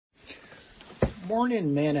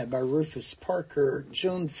Morning Manna by Rufus Parker,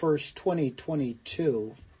 June 1st,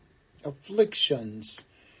 2022. Afflictions.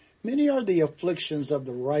 Many are the afflictions of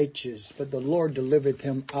the righteous, but the Lord delivered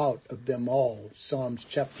him out of them all. Psalms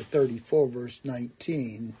chapter 34, verse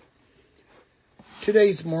 19.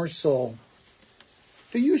 Today's morsel.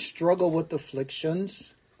 Do you struggle with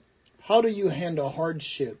afflictions? How do you handle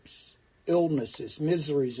hardships, illnesses,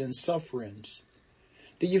 miseries, and sufferings?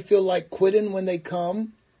 Do you feel like quitting when they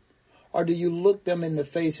come? Or do you look them in the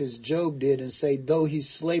face as Job did and say, though he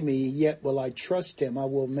slay me, yet will I trust him. I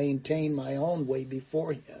will maintain my own way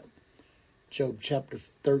before him. Job chapter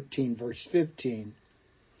 13, verse 15.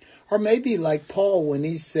 Or maybe like Paul when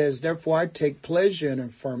he says, therefore I take pleasure in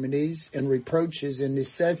infirmities and reproaches and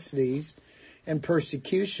necessities and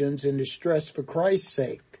persecutions and distress for Christ's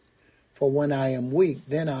sake. For when I am weak,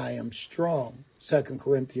 then I am strong. 2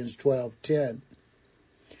 Corinthians 12:10.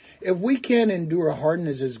 If we can't endure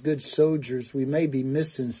hardness as good soldiers, we may be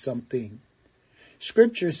missing something.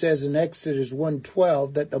 Scripture says in Exodus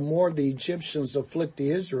 1:12 that the more the Egyptians afflict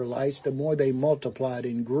the Israelites, the more they multiplied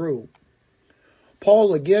and grew.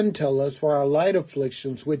 Paul again tells us, for our light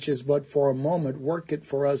afflictions, which is but for a moment, work it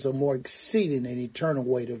for us a more exceeding and eternal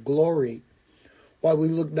weight of glory. While we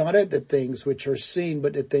look not at the things which are seen,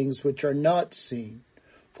 but the things which are not seen.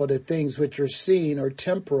 For the things which are seen are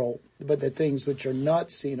temporal, but the things which are not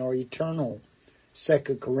seen are eternal. 2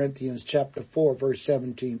 Corinthians chapter 4, verse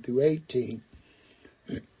 17 through 18.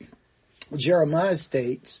 Jeremiah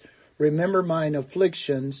states, remember mine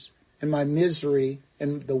afflictions and my misery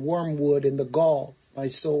and the wormwood and the gall. My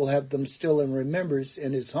soul hath them still in remembrance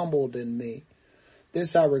and is humbled in me.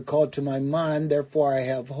 This I recall to my mind, therefore I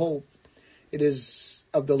have hope. It is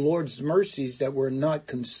of the Lord's mercies that we're not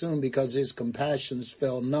consumed, because his compassions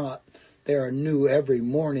fail not. They are new every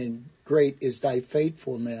morning. Great is thy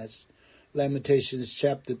faithfulness. Lamentations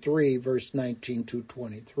chapter 3, verse 19 to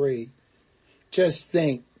 23. Just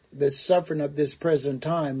think, the suffering of this present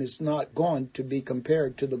time is not going to be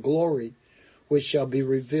compared to the glory which shall be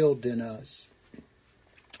revealed in us.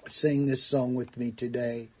 Sing this song with me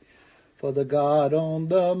today. For the God on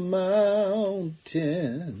the mountain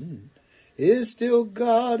is still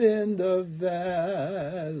God in the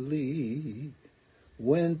valley.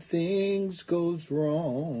 When things goes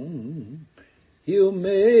wrong, he'll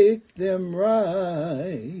make them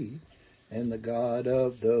right. And the God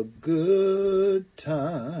of the good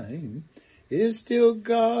time is still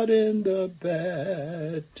God in the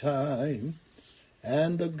bad time.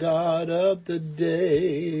 And the God of the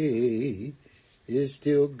day is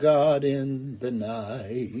still God in the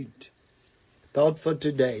night. Thought for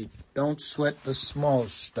today, don't sweat the small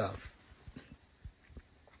stuff.